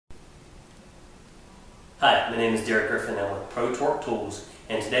Hi, my name is Derek Griffin. I'm with ProTorqueTools,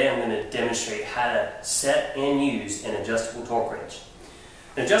 and today I'm going to demonstrate how to set and use an adjustable torque wrench.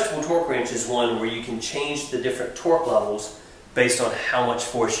 An adjustable torque wrench is one where you can change the different torque levels based on how much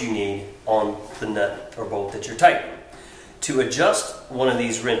force you need on the nut or bolt that you're tightening. To adjust one of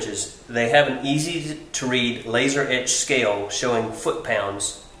these wrenches, they have an easy to read laser etched scale showing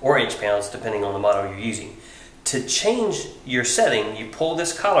foot-pounds or inch-pounds depending on the model you're using. To change your setting, you pull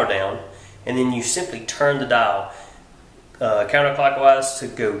this collar down and then you simply turn the dial counterclockwise to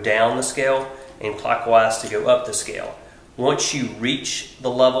go down the scale and clockwise to go up the scale. Once you reach the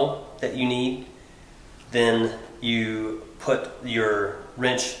level that you need, then you put your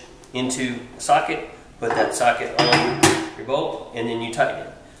wrench into a socket, put that socket on your bolt, and then you tighten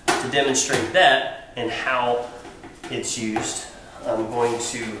it. To demonstrate that and how it's used, I'm going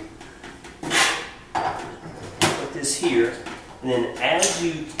to put this here. And then as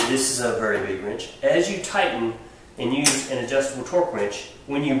you, this is a very big wrench, as you tighten and use an adjustable torque wrench,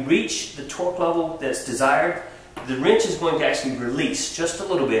 when you reach the torque level that's desired, the wrench is going to actually release just a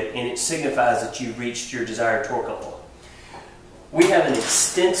little bit, and it signifies that you've reached your desired torque level. We have an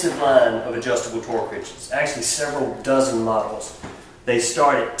extensive line of adjustable torque wrenches, actually several dozen models. They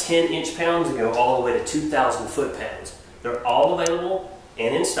start at 10 inch-pounds and go all the way to 2,000 foot-pounds. They're all available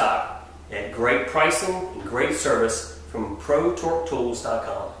and in stock at great pricing and great service from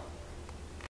ProTorqueTools.com.